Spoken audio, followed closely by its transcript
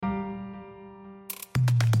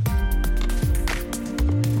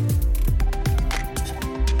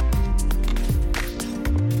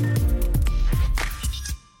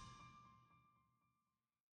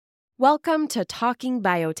Welcome to Talking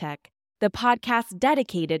Biotech, the podcast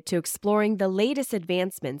dedicated to exploring the latest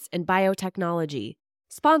advancements in biotechnology,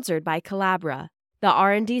 sponsored by Collabra, the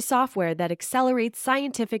R&D software that accelerates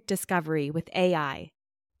scientific discovery with AI.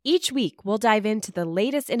 Each week, we'll dive into the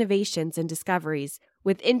latest innovations and discoveries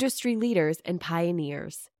with industry leaders and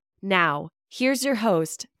pioneers. Now, here's your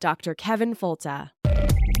host, Dr. Kevin Folta.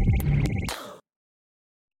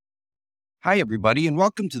 Hi, everybody, and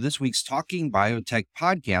welcome to this week's Talking Biotech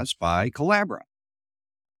podcast by Collabra.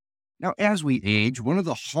 Now, as we age, one of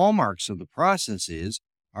the hallmarks of the process is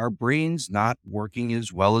our brains not working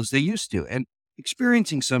as well as they used to and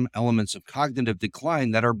experiencing some elements of cognitive decline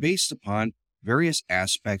that are based upon various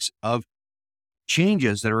aspects of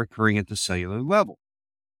changes that are occurring at the cellular level.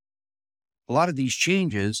 A lot of these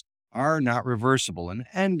changes are not reversible and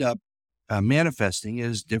end up manifesting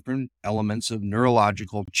as different elements of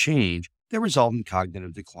neurological change that result in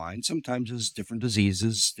cognitive decline, sometimes as different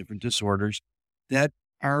diseases, different disorders that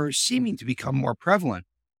are seeming to become more prevalent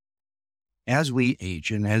as we age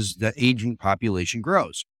and as the aging population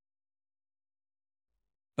grows.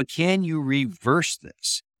 But can you reverse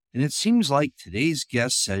this? And it seems like today's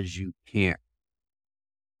guest says you can.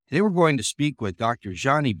 Today we're going to speak with Dr.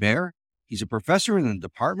 Jean Hebert. He's a professor in the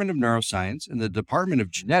Department of Neuroscience and the Department of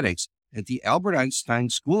Genetics at the Albert Einstein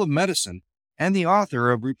School of Medicine and the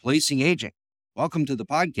author of Replacing Aging. Welcome to the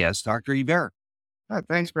podcast, Dr. Hebert.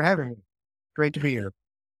 Thanks for having me. Great to be here.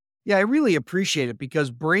 Yeah, I really appreciate it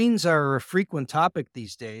because brains are a frequent topic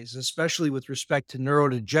these days, especially with respect to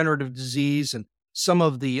neurodegenerative disease and some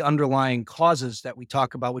of the underlying causes that we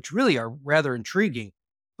talk about, which really are rather intriguing.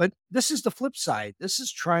 But this is the flip side. This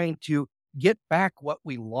is trying to get back what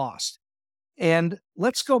we lost. And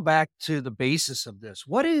let's go back to the basis of this.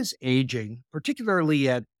 What is aging, particularly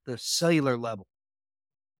at the cellular level?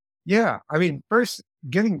 Yeah, first,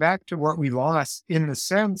 getting back to what we lost in the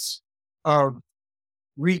sense of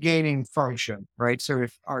regaining function, right? So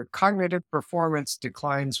if our cognitive performance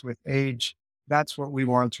declines with age, that's what we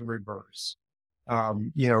want to reverse.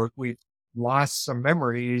 If we've lost some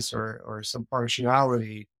memories or some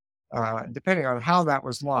functionality, depending on how that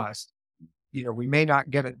was lost, we may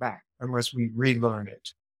not get it back unless we relearn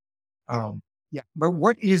it. But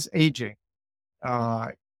what is aging?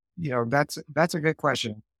 That's a good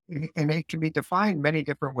question. And it can be defined many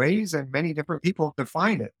different ways, and many different people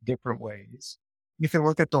define it different ways. You can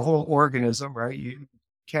look at the whole organism, right? You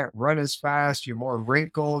can't run as fast, you're more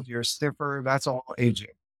wrinkled, you're stiffer, that's all aging.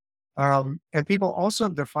 And people also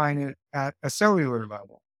define it at a cellular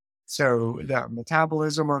level. So the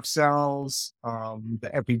metabolism of cells, the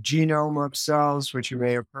epigenome of cells, which you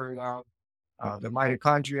may have heard of, the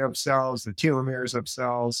mitochondria of cells, the telomeres of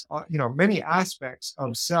cells, many aspects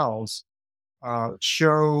of cells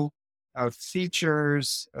show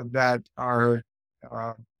features that are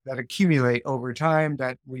that accumulate over time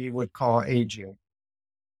that we would call aging.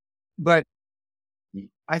 But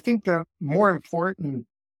I think the more important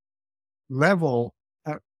level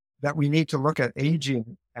that we need to look at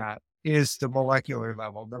aging at is the molecular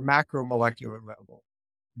level, the macromolecular level.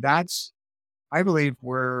 That's, I believe,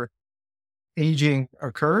 where aging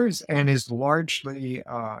occurs and is largely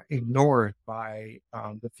ignored by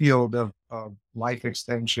the field of life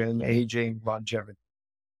extension, aging, longevity.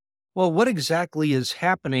 Well, what exactly is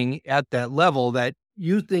happening at that level that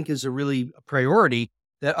you think is a really priority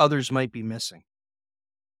that others might be missing?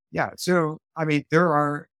 Yeah, so, there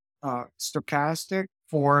are stochastic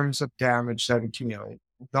forms of damage that accumulate,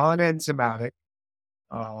 non-enzymatic.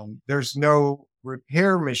 There's no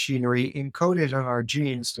repair machinery encoded in our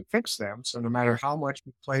genes to fix them. So no matter how much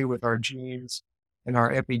we play with our genes and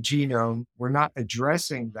our epigenome, we're not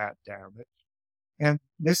addressing that damage. And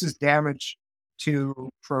this is damage to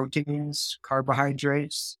proteins,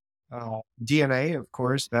 carbohydrates, DNA, of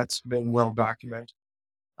course, that's been well documented.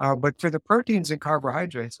 But for the proteins and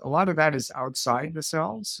carbohydrates, a lot of that is outside the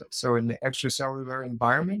cells, so in the extracellular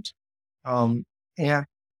environment. And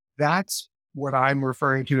that's what I'm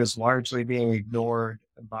referring to as largely being ignored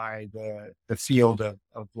by the field of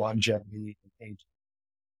longevity and aging.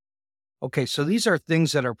 Okay, so these are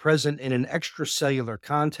things that are present in an extracellular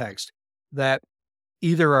context that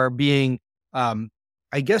either are being,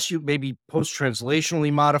 I guess you maybe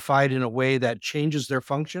post-translationally modified in a way that changes their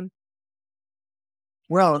function?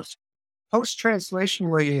 Well,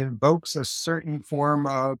 post-translationally invokes a certain form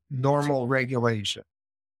of normal regulation.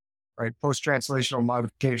 Right? Post-translational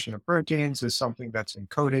modification of proteins is something that's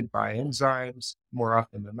encoded by enzymes more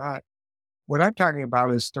often than not. What I'm talking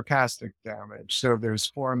about is stochastic damage. So there's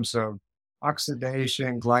forms of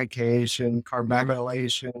oxidation, glycation,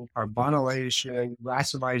 carbamylation, carbonylation,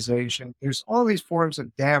 racemization. There's all these forms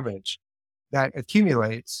of damage that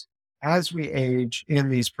accumulates as we age in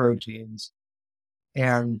these proteins.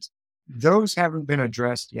 And those haven't been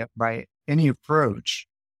addressed yet by any approach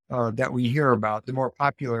that we hear about, the more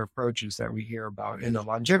popular approaches that we hear about in the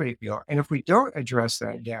longevity field. And if we don't address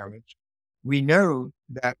that damage, we know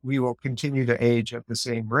that we will continue to age at the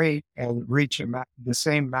same rate and reach the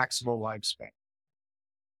same maximal lifespan.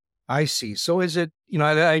 I see. So is it,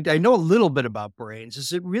 I know a little bit about brains.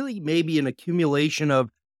 Is it really maybe an accumulation of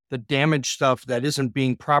the damaged stuff that isn't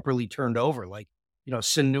being properly turned over, like,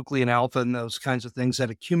 synuclein alpha and those kinds of things that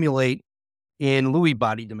accumulate in Lewy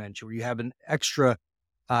body dementia, where you have an extra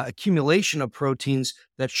accumulation of proteins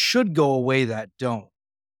that should go away that don't?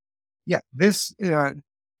 Yeah, this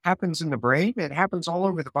happens in the brain. It happens all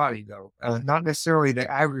over the body, though. Not necessarily the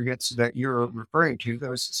aggregates that you're referring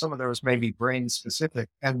to. Some of those may be brain specific,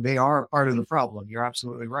 and they are part of the problem. You're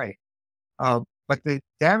absolutely right. But the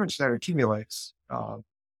damage that accumulates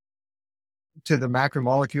to the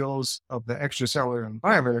macromolecules of the extracellular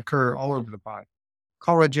environment occur all over the body.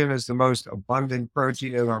 Collagen is the most abundant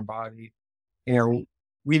protein in our body.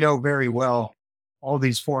 We know very well all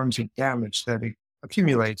these forms of damage that it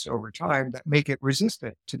accumulates over time that make it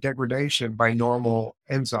resistant to degradation by normal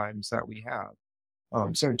enzymes that we have.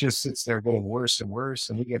 So it just sits there getting worse and worse,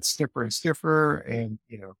 and we get stiffer and stiffer, and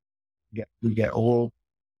we get old.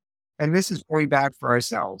 And this is very bad for our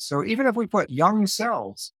cells. So even if we put young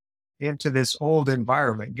cells into this old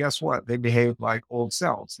environment, guess what? They behave like old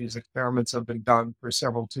cells. These experiments have been done for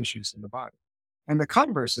several tissues in the body. And the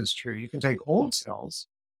converse is true. You can take old cells,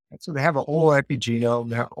 and so they have an old epigenome,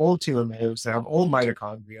 they have old telomeres, they have old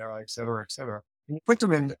mitochondria, et cetera, et cetera. And you put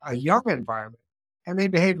them in a young environment, and they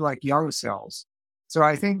behave like young cells. So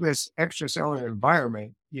I think this extracellular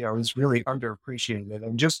environment, is really underappreciated.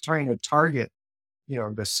 And just trying to target,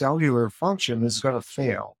 the cellular function is going to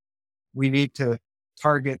fail. We need to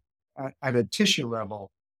target at a tissue level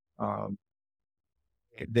the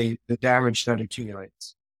damage that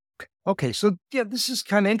accumulates. Okay, so this is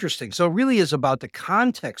kind of interesting. So it really is about the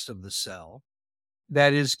context of the cell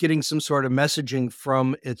that is getting some sort of messaging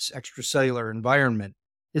from its extracellular environment.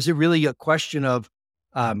 Is it really a question of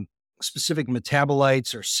specific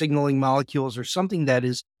metabolites or signaling molecules or something that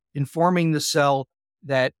is informing the cell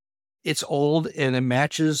that it's old and it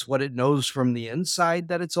matches what it knows from the inside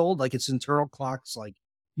that it's old, like its internal clocks, like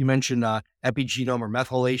you mentioned epigenome or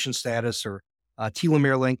methylation status or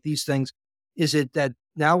telomere length, these things? Is it that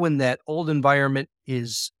now when that old environment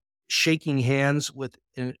is shaking hands with,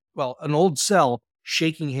 an old cell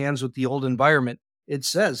shaking hands with the old environment, it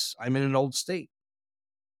says, I'm in an old state?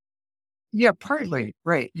 Yeah, partly,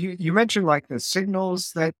 right. You mentioned like the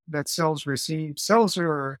signals that cells receive.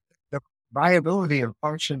 The viability and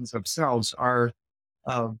functions of cells are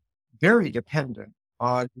very dependent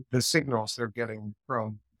on the signals they're getting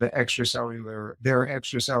from their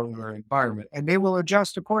extracellular environment, and they will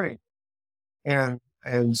adjust accordingly. And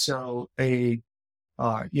so an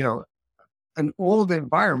old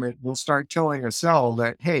environment will start telling a cell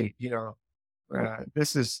that, hey, there's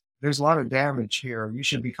a lot of damage here. You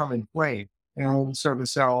should become inflamed. And so the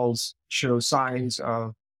cells show signs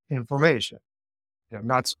of inflammation.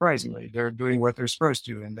 Not surprisingly, they're doing what they're supposed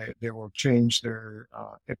to, and they will change their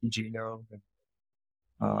epigenome and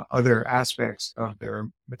other aspects of their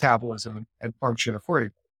metabolism and function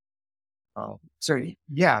accordingly. So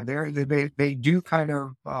yeah, they do kind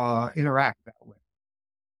of interact that way.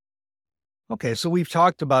 Okay, so we've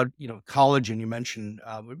talked about, collagen. You mentioned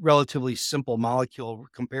relatively simple molecule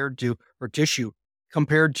compared to, or tissue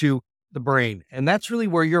compared to the brain. And that's really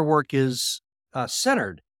where your work is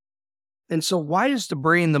centered. And so why is the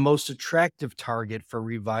brain the most attractive target for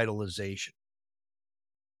revitalization?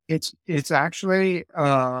 It's actually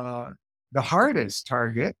the hardest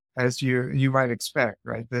target, as you might expect,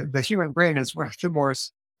 right? The human brain is one of the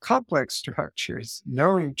most complex structures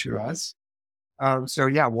known to us. So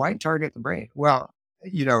yeah, why target the brain? Well,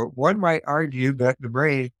 one might argue that the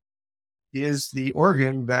brain is the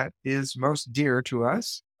organ that is most dear to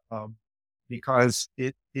us because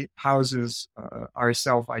it houses our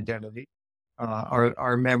self-identity,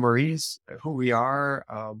 our memories, who we are,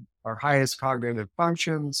 our highest cognitive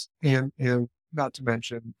functions, and not to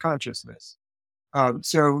mention consciousness.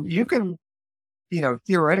 So you can,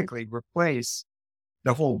 theoretically replace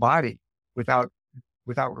the whole body without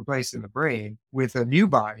replacing the brain with a new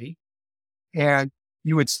body, and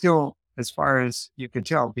you would still, as far as you can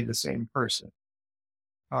tell, be the same person.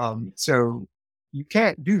 So you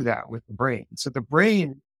can't do that with the brain. So the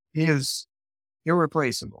brain is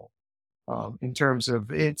irreplaceable in terms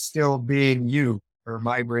of it still being you, or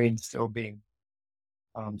my brain still being.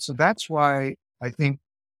 So that's why I think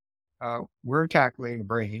we're tackling the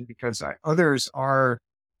brain, because others are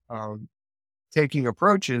um, taking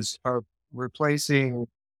approaches of replacing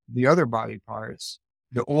the other body parts,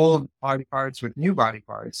 the old body parts with new body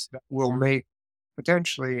parts that will make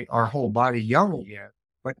potentially our whole body young again,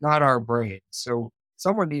 but not our brain. So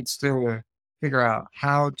someone needs to figure out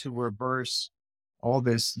how to reverse all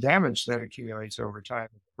this damage that accumulates over time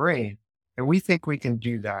in the brain. And we think we can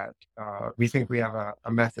do that. We think we have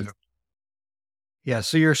a method of. Yeah,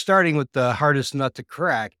 so you're starting with the hardest nut to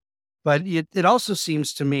crack, but it also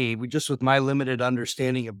seems to me, just with my limited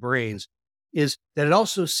understanding of brains, is that it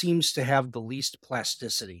also seems to have the least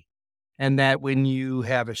plasticity. And that when you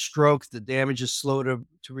have a stroke, the damage is slow to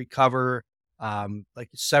recover, like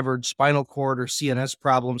severed spinal cord or CNS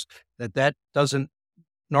problems, that doesn't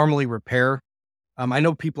normally repair. I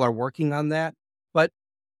know people are working on that, but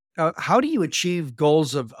how do you achieve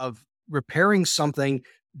goals of repairing something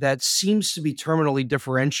that seems to be terminally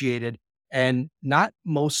differentiated and not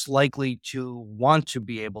most likely to want to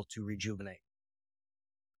be able to rejuvenate?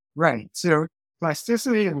 Right. So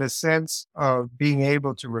plasticity in the sense of being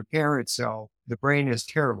able to repair itself, the brain is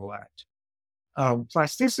terrible at.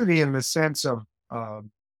 Plasticity in the sense of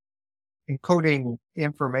encoding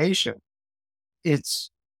information,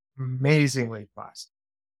 it's amazingly plastic.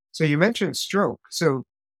 So you mentioned stroke. So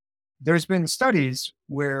there's been studies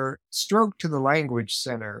where stroke to the language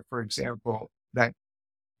center, for example, that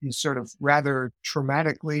is sort of rather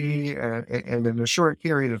traumatically and in a short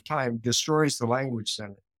period of time destroys the language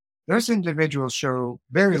center. Those individuals show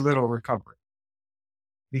very little recovery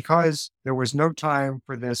because there was no time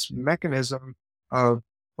for this mechanism of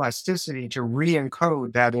plasticity to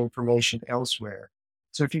re-encode that information elsewhere.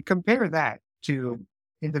 So if you compare that to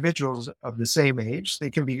individuals of the same age, they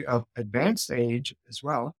can be of advanced age as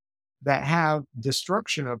well, that have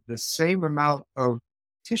destruction of the same amount of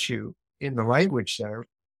tissue in the language center,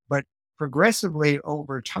 but progressively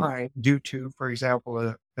over time, due to, for example,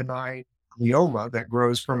 a benign glioma that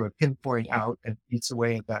grows from a pinpoint out and eats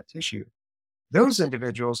away at that tissue. Those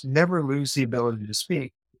individuals never lose the ability to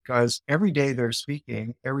speak because every day they're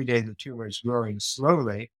speaking, every day the tumor is growing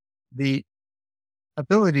slowly, the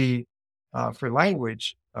ability for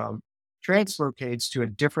language translocates to a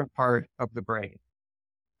different part of the brain.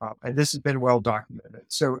 And this has been well documented.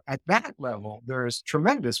 So at that level, there is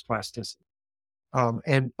tremendous plasticity.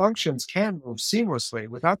 And functions can move seamlessly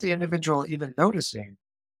without the individual even noticing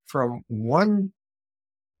from one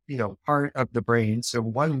part of the brain, so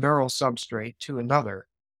one neural substrate to another.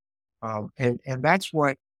 And that's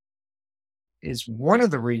what is one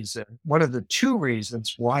of the two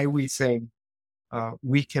reasons why we think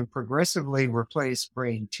we can progressively replace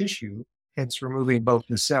brain tissue, hence removing both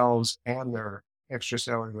the cells and their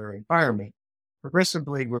extracellular environment,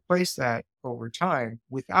 progressively replace that over time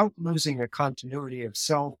without losing a continuity of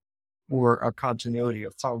self or a continuity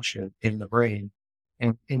of function in the brain.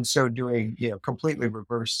 And in so doing, completely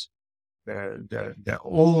reverse the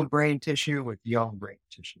old brain tissue with young brain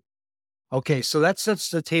tissue. Okay, so that sets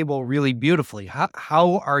the table really beautifully.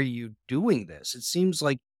 How are you doing this? It seems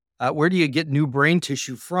like where do you get new brain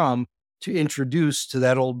tissue from to introduce to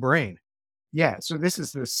that old brain? Yeah, so this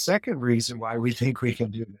is the second reason why we think we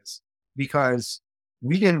can do this, because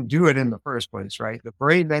we didn't do it in the first place, right? The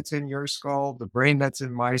brain that's in your skull, the brain that's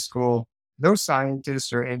in my skull, no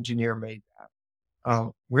scientist or engineer made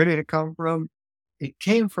that. Where did it come from? It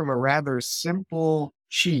came from a rather simple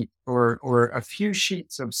sheet or a few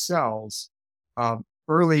sheets of cells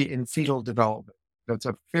early in fetal development. That's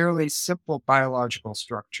a fairly simple biological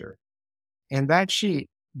structure. And that sheet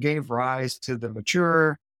gave rise to the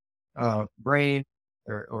mature brain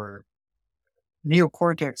or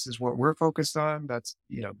neocortex is what we're focused on. That's,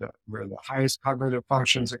 where the highest cognitive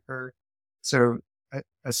functions occur. So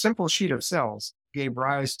a simple sheet of cells gave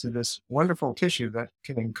rise to this wonderful tissue that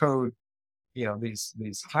can encode,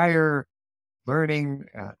 these higher learning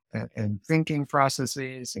and thinking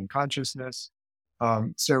processes and consciousness.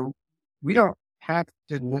 So we don't have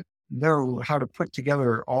to know how to put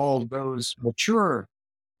together all those mature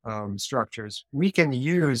structures. We can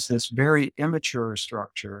use this very immature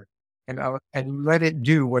structure and let it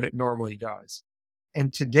do what it normally does.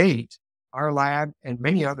 And to date, our lab and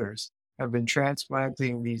many others have been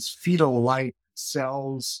transplanting these fetal-like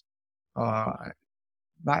cells,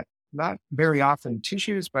 not very often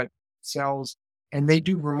tissues, but cells, and they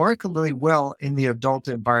do remarkably well in the adult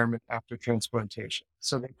environment after transplantation.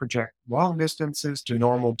 So they project long distances to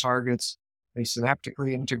normal targets, they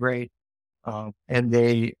synaptically integrate, and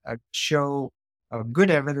they show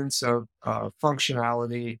good evidence of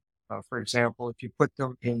functionality. For example, if you put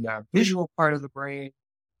them in the visual part of the brain,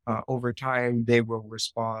 over time, they will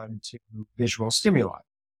respond to visual stimuli.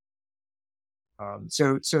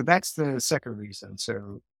 So that's the second reason.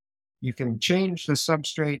 So You can change the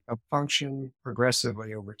substrate of function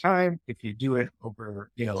progressively over time if you do it over,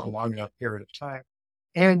 a long enough period of time.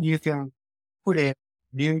 And you can put in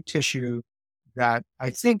new tissue that I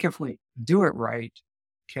think if we do it right,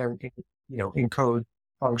 can, encode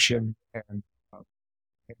function uh,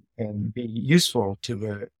 and be useful to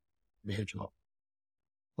the individual.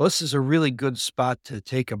 Well, this is a really good spot to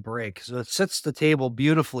take a break. So it sets the table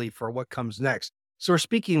beautifully for what comes next. So we're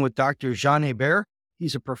speaking with Dr. Jean Hebert.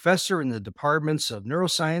 He's a professor in the departments of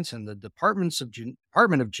neuroscience and the Department of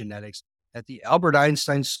Genetics at the Albert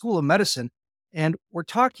Einstein School of Medicine. And we're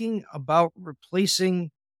talking about replacing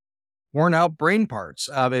worn out brain parts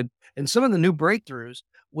and some of the new breakthroughs,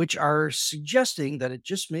 which are suggesting that it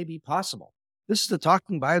just may be possible. This is the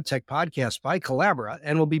Talking Biotech podcast by Collabora,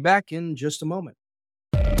 and we'll be back in just a moment.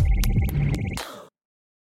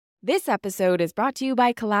 This episode is brought to you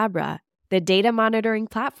by Collabora, the data monitoring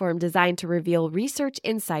platform designed to reveal research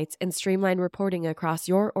insights and streamline reporting across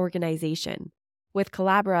your organization. With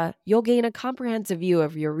Collabora, you'll gain a comprehensive view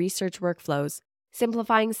of your research workflows,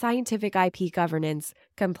 simplifying scientific IP governance,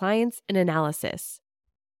 compliance, and analysis.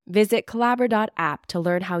 Visit collabora.app to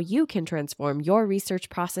learn how you can transform your research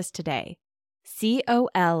process today.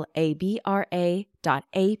 collabra.app.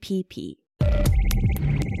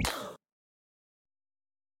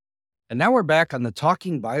 And now we're back on the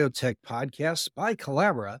Talking Biotech podcast by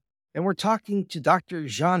Collabora, and we're talking to Dr.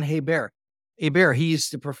 Jean Hebert. Hebert, he's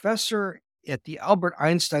the professor at the Albert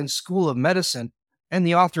Einstein School of Medicine and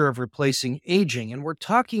the author of Replacing Aging. And we're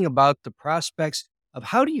talking about the prospects of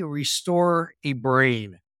how do you restore a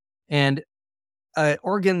brain and an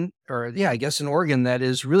organ that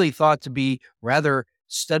is really thought to be rather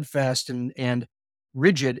steadfast and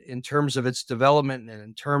rigid in terms of its development and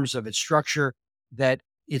in terms of its structure, that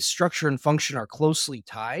its structure and function are closely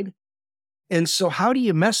tied. And so how do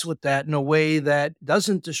you mess with that in a way that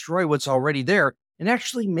doesn't destroy what's already there and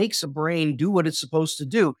actually makes a brain do what it's supposed to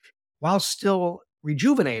do while still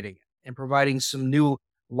rejuvenating it and providing some new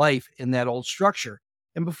life in that old structure?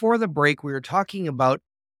 And before the break, we were talking about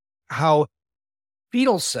how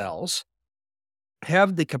fetal cells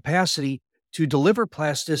have the capacity to deliver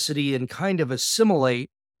plasticity and kind of assimilate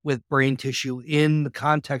with brain tissue in the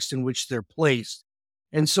context in which they're placed.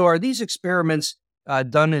 And so are these experiments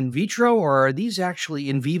done in vitro, or are these actually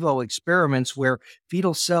in vivo experiments where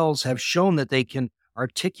fetal cells have shown that they can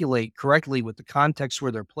articulate correctly with the context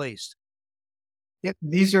where they're placed? Yep,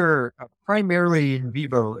 these are primarily in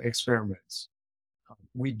vivo experiments.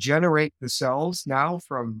 We generate the cells now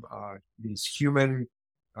from these human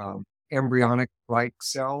embryonic-like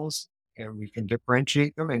cells, and we can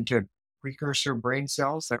differentiate them into precursor brain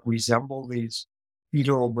cells that resemble these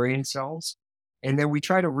fetal brain cells. And then we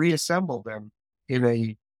try to reassemble them in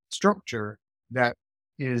a structure that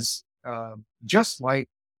is just like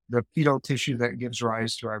the fetal tissue that gives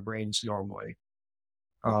rise to our brains normally.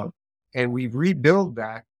 And we rebuild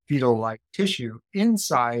that fetal-like tissue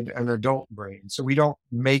inside an adult brain. So we don't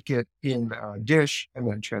make it in a dish and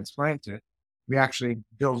then transplant it. We actually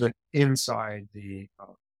build it inside the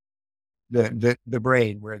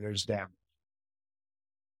brain where there's damage.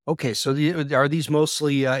 Okay, so are these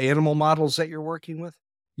mostly animal models that you're working with?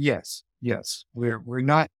 Yes. We're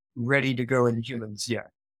not ready to go in humans yet.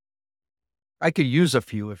 I could use a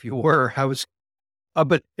few if you were.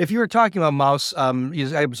 But if you were talking about mouse,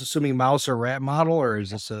 I was assuming mouse or rat model, or is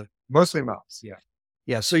this mostly mouse? Yeah.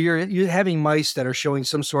 Yeah. So you're having mice that are showing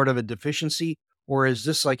some sort of a deficiency, or is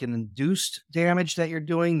this like an induced damage that you're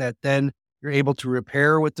doing that then you're able to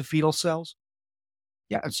repair with the fetal cells?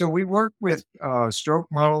 Yeah, so we work with stroke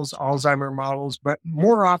models, Alzheimer models, but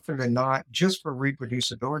more often than not, just for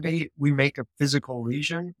reproducibility, we make a physical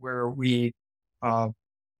lesion where we,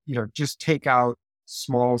 just take out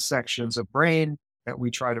small sections of brain that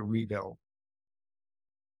we try to rebuild.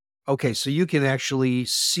 Okay, so you can actually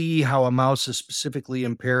see how a mouse is specifically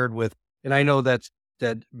impaired with, and I know that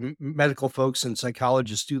medical folks and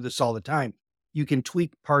psychologists do this all the time. You can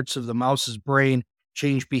tweak parts of the mouse's brain,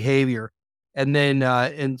 change behavior. And then,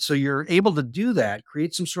 and so you're able to do that,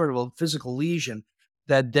 create some sort of a physical lesion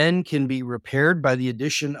that then can be repaired by the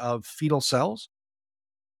addition of fetal cells?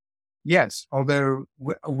 Yes, although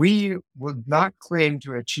we would not claim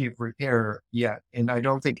to achieve repair yet. And I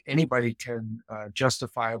don't think anybody can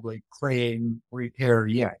justifiably claim repair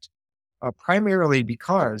yet, primarily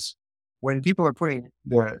because when people are putting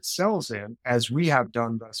the cells in, as we have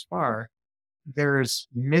done thus far, there's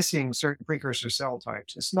missing certain precursor cell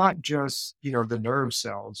types. It's not just, the nerve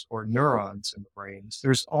cells or neurons in the brains.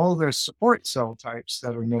 There's all the support cell types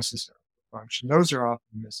that are necessary for function. Those are often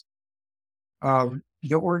missing.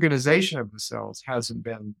 The organization of the cells hasn't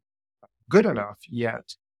been good enough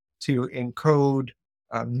yet to encode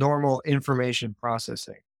normal information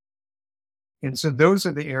processing. And so those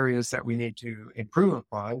are the areas that we need to improve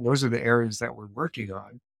upon. Those are the areas that we're working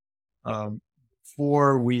on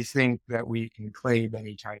before we think that we can claim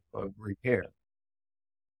any type of repair.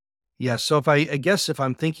 Yeah. So I guess if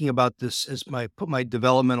I'm thinking about this as put my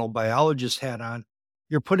developmental biologist hat on,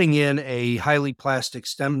 you're putting in a highly plastic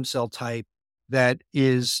stem cell type that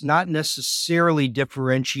is not necessarily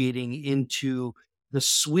differentiating into the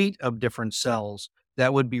suite of different cells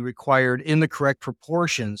that would be required in the correct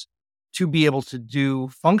proportions to be able to do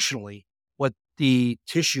functionally what the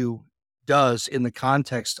tissue does in the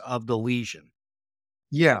context of the lesion.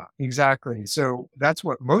 Yeah, exactly. So that's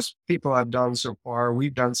what most people have done so far.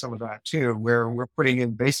 We've done some of that too, where we're putting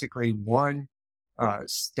in basically one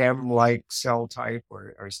stem-like cell type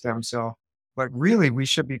or stem cell, but really we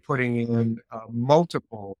should be putting in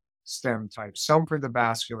multiple stem types, some for the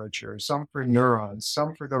vasculature, some for neurons,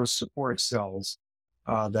 some for those support cells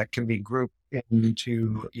that can be grouped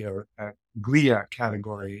into, glia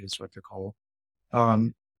category is what they're called.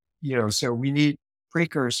 Um, so we need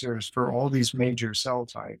precursors for all these major cell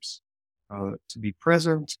types to be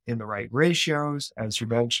present in the right ratios, as you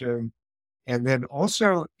mentioned, and then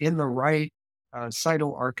also in the right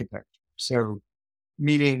cytoarchitecture. So,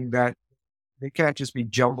 meaning that they can't just be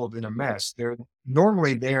jumbled in a mess. They're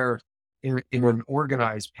normally there in an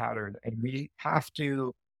organized pattern, and we have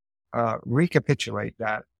to recapitulate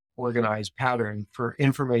that organized pattern for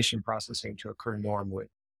information processing to occur normally.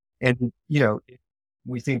 And,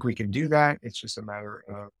 we think we can do that. It's just a matter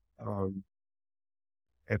of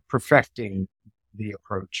perfecting the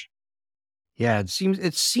approach. Yeah, it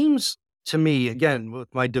seems to me, again,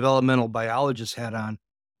 with my developmental biologist hat on,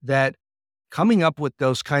 that coming up with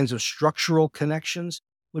those kinds of structural connections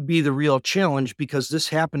would be the real challenge because this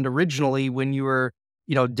happened originally when you were,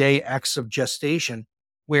 day X of gestation,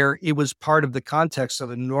 where it was part of the context of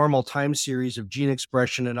a normal time series of gene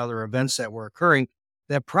expression and other events that were occurring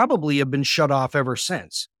that probably have been shut off ever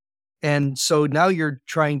since. And so now you're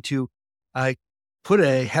trying to uh, put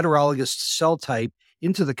a heterologous cell type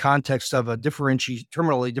into the context of a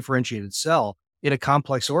terminally differentiated cell in a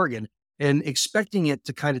complex organ and expecting it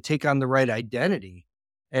to kind of take on the right identity.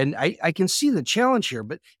 And I can see the challenge here,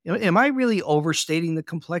 but am I really overstating the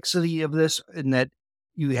complexity of this in that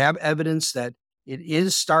you have evidence that it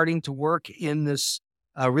is starting to work in this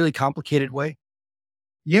really complicated way?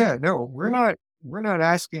 Yeah, no, we're not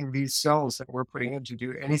asking these cells that we're putting in to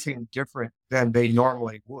do anything different than they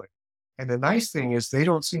normally would. And the nice thing is they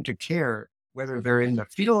don't seem to care whether they're in the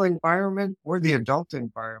fetal environment or the adult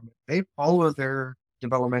environment. They follow their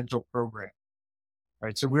developmental program.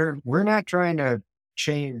 Right. So we're not trying to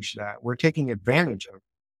change that. We're taking advantage of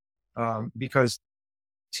it. Because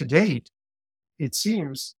to date, it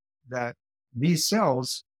seems that these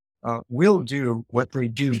cells will do what they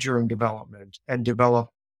do during development and develop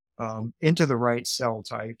into the right cell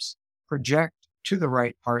types, project to the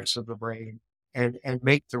right parts of the brain, and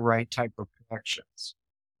make the right type of connections.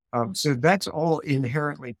 So that's all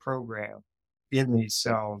inherently programmed in these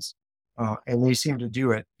cells, and they seem to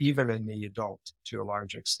do it even in the adult to a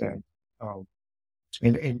large extent. Um,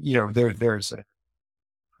 and there's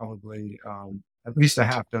probably at least a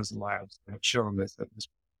half dozen labs that have shown this.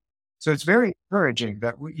 So it's very encouraging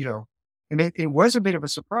that and it was a bit of a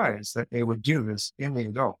surprise that they would do this in the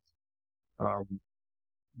adult. Um,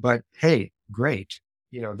 but hey, great,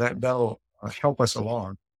 that'll help us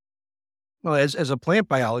along. Well, as a plant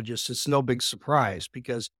biologist, it's no big surprise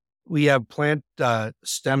because we have plant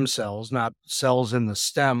stem cells, not cells in the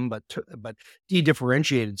stem, but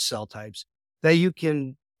dedifferentiated cell types that you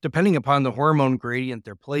can, depending upon the hormone gradient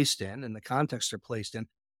they're placed in and the context they're placed in,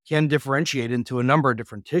 can differentiate into a number of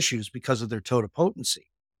different tissues because of their totipotency.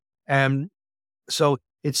 And so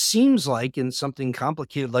it seems like in something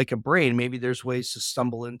complicated like a brain, maybe there's ways to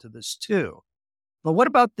stumble into this too. But what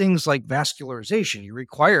about things like vascularization? You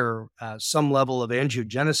require some level of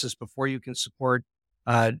angiogenesis before you can support,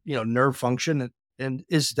 nerve function. And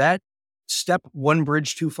is that step one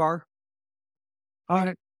bridge too far?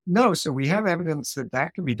 Uh, no, so we have evidence that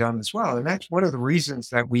that can be done as well, and that's one of the reasons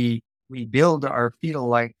that we build our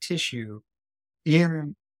fetal-like tissue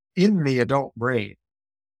in the adult brain,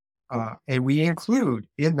 and we include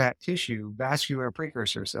in that tissue vascular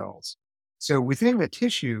precursor cells. So within the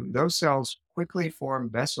tissue, those cells quickly form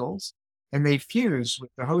vessels, and they fuse with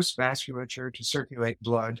the host vasculature to circulate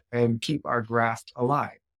blood and keep our graft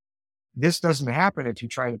alive. This doesn't happen if you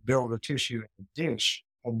try to build a tissue in a dish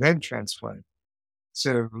and then transplant.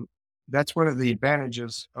 So that's one of the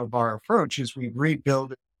advantages of our approach is we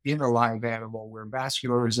rebuild it in a live animal where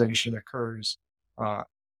vascularization occurs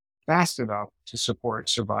fast enough to support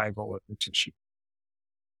survival of the tissue.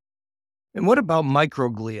 And what about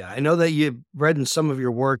microglia? I know that you've read in some of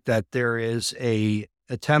your work that there is a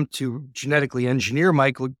attempt to genetically engineer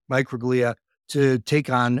microglia to take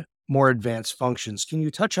on more advanced functions. Can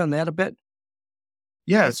you touch on that a bit?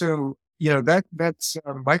 Yeah, so that's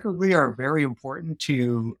microglia are very important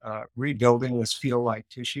to rebuilding this fetal-like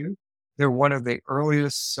tissue. They're one of the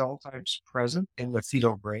earliest cell types present in the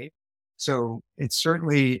fetal brain. So it's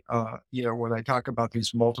certainly, when I talk about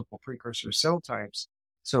these multiple precursor cell types,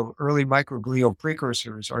 so early microglial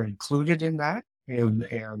precursors are included in that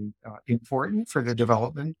and important for the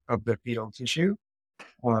development of the fetal tissue.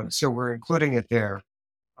 So we're including it there.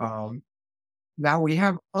 Um, Now we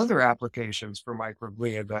have other applications for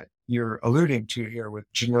microglia that you're alluding to here with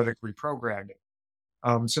genetic reprogramming.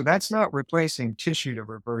 So that's not replacing tissue to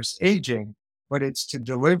reverse aging, but it's to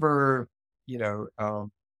deliver, you know,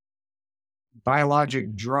 um,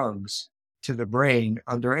 biologic drugs to the brain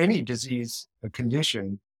under any disease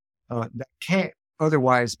condition that can't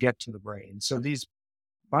otherwise get to the brain. So these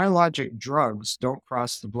biologic drugs don't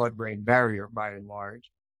cross the blood-brain barrier by and large.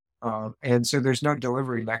 And so there's no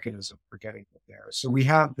delivery mechanism for getting it there. So we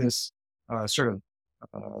have this sort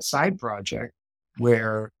of side project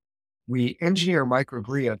where we engineer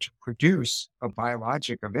microglia to produce a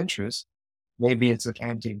biologic of interest. Maybe it's an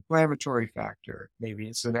anti-inflammatory factor. Maybe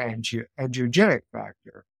it's an angiogenic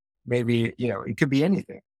factor. Maybe, it could be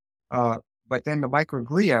anything. But then the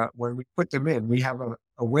microglia, when we put them in, we have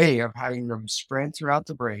a way of having them spread throughout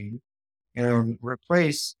the brain and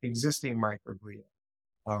replace existing microglia.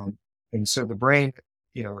 And so the brain,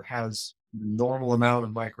 has normal amount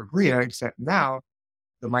of microglia, except now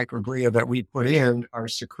the microglia that we put in are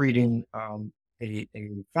secreting a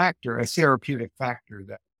factor, a therapeutic factor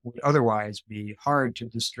that would otherwise be hard to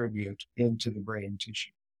distribute into the brain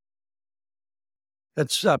tissue.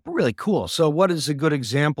 That's really cool. So, what is a good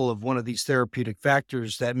example of one of these therapeutic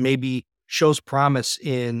factors that maybe shows promise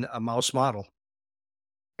in a mouse model?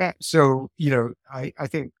 Yeah, so, I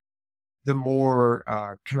think the more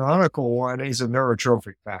canonical one is a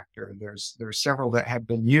neurotrophic factor. There's several that have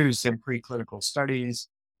been used in preclinical studies.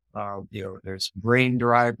 There's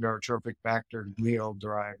brain-derived neurotrophic factor,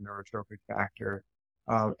 glial-derived neurotrophic factor,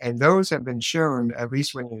 and those have been shown, at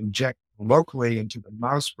least when you inject locally into the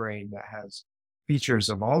mouse brain that has features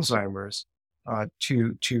of Alzheimer's,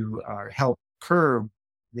 to help curb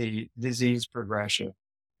the disease progression.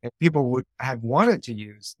 And people would have wanted to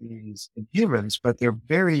use these in humans, but they're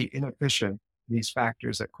very inefficient, these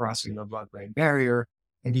factors at crossing the blood-brain barrier.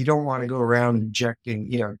 And you don't want to go around injecting,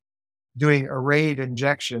 doing arrayed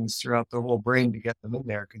injections throughout the whole brain to get them in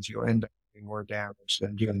there because you'll end up doing more damage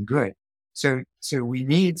than doing good. So we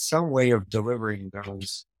need some way of delivering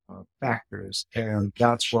those factors. And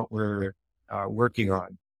that's what we're working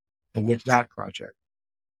on with that project.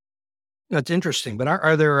 That's interesting. But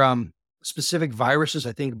are there specific viruses?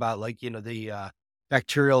 I think about the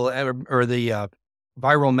bacterial or the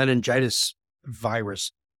viral meningitis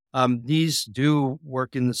virus. These do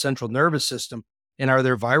work in the central nervous system. And are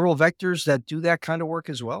there viral vectors that do that kind of work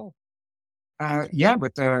as well? Yeah,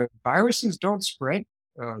 but the viruses don't spread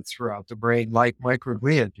throughout the brain like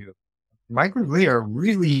microglia do. Microglia are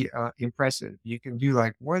really impressive. You can do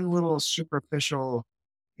like one little superficial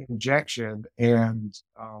injection and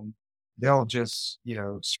they'll just,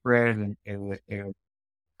 spread and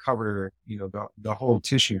cover, the whole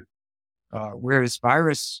tissue. Whereas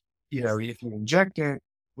virus, if you inject it,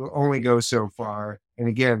 will only go so far. And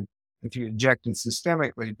again, if you inject it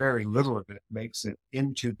systemically, very little of it makes it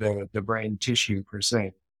into the brain tissue per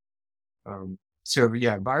se. So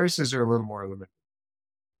yeah, viruses are a little more limited.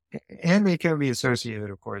 And they can be associated,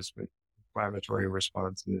 of course, with inflammatory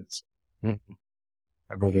responses and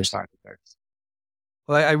other side effects.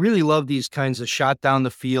 Well, I really love these kinds of shot down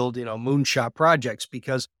the field, moonshot projects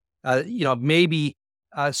because, maybe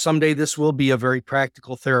someday this will be a very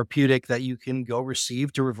practical therapeutic that you can go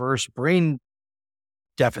receive to reverse brain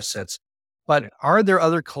deficits. But are there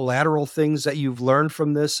other collateral things that you've learned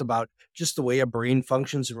from this about just the way a brain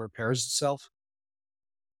functions and repairs itself?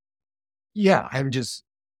 Yeah, I'm just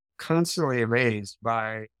constantly amazed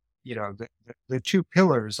by, the two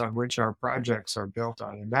pillars on which our projects are built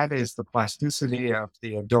on, and that is the plasticity of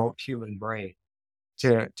the adult human brain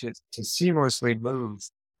to seamlessly move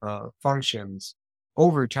functions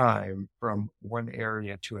over time from one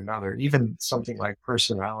area to another, even something like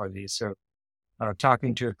personality. So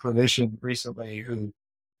talking to a clinician recently who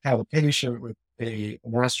had a patient with an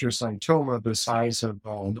astrocytoma the size of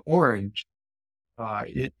an orange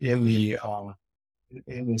in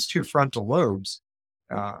his two frontal lobes.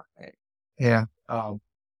 Uh, and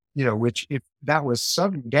which if that was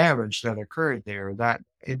sudden damage that occurred there, that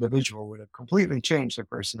individual would have completely changed their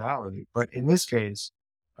personality. But in this case,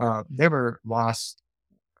 never lost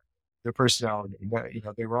their personality. But,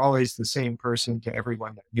 they were always the same person to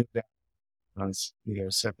everyone that knew them.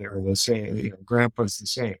 Said they were the same, grandpa's the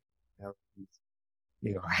same,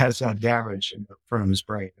 has that damage in the front of his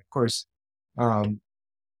brain. Of course,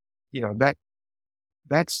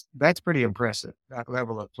 that's pretty impressive, that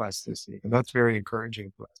level of plasticity. And that's very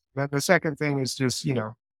encouraging to us. Then the second thing is just,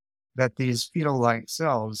 that these fetal-like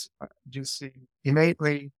cells just seem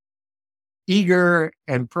innately eager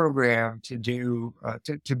and programmed to do,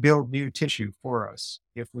 to build new tissue for us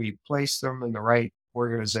if we place them in the right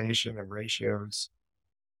organization and ratios.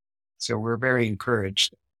 So we're very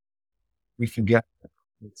encouraged. We can get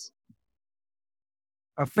it's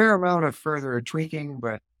a fair amount of further tweaking,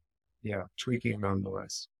 but tweaking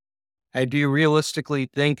nonetheless. And do you realistically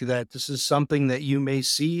think that this is something that you may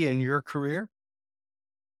see in your career?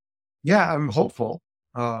 Yeah, I'm hopeful.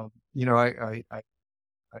 I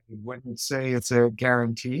wouldn't say it's a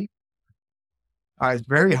guarantee. It's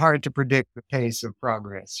very hard to predict the pace of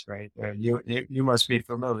progress, right? You must be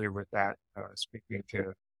familiar with that, speaking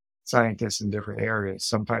to scientists in different areas.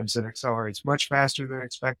 Sometimes it accelerates much faster than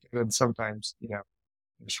expected, and sometimes,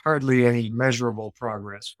 there's hardly any measurable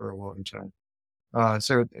progress for a long time.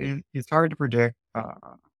 So it's hard to predict.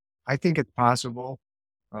 I think it's possible.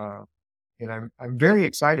 And I'm very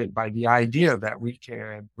excited by the idea that we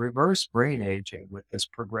can reverse brain aging with this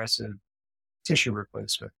progressive tissue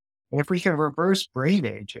replacement. And if we can reverse brain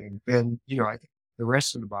aging, then, I think the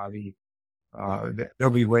rest of the body,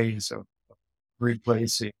 there'll be ways of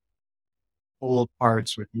replacing old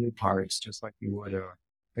parts with new parts, just like you would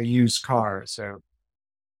a used car. So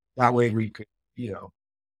that way we could,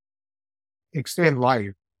 extend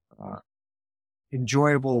life,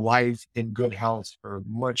 enjoyable life in good health for a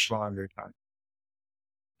much longer time.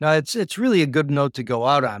 Now, it's really a good note to go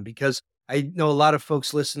out on, because I know a lot of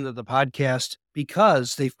folks listen to the podcast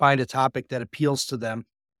because they find a topic that appeals to them.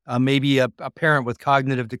 Maybe a parent with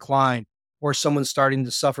cognitive decline, or someone starting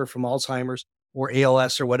to suffer from Alzheimer's or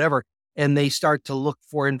ALS or whatever, and they start to look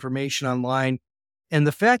for information online. And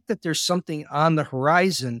the fact that there's something on the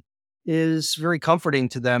horizon is very comforting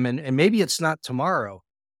to them. And maybe it's not tomorrow,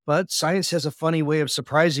 but science has a funny way of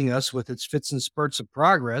surprising us with its fits and spurts of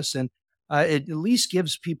progress. And it at least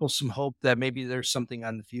gives people some hope that maybe there's something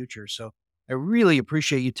on the future. So I really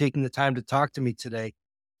appreciate you taking the time to talk to me today.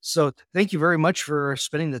 So thank you very much for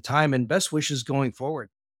spending the time, and best wishes going forward.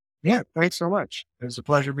 Yeah, thanks so much. It was a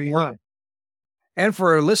pleasure being on. And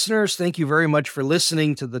for our listeners, thank you very much for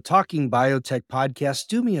listening to the Talking Biotech podcast.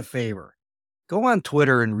 Do me a favor. Go on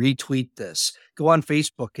Twitter and retweet this. Go on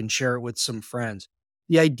Facebook and share it with some friends.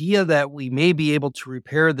 The idea that we may be able to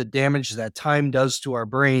repair the damage that time does to our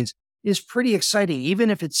brains is pretty exciting, even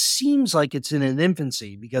if it seems like it's in an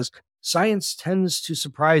infancy, because science tends to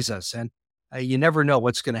surprise us, and you never know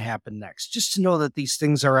what's going to happen next. Just to know that these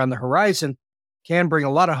things are on the horizon can bring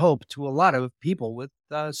a lot of hope to a lot of people with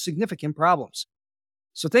significant problems.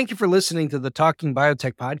 So thank you for listening to the Talking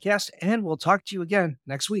Biotech podcast, and we'll talk to you again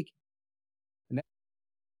next week.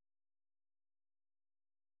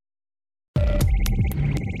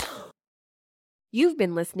 You've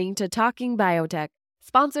been listening to Talking Biotech,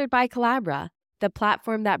 sponsored by Collabra, the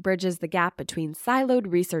platform that bridges the gap between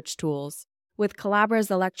siloed research tools. With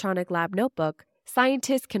Collabra's electronic lab notebook,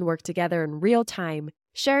 scientists can work together in real time,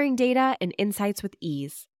 sharing data and insights with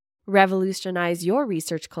ease. Revolutionize your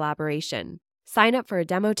research collaboration. Sign up for a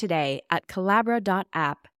demo today at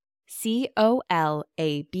collabra.app,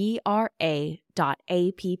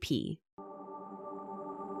 collabra.app.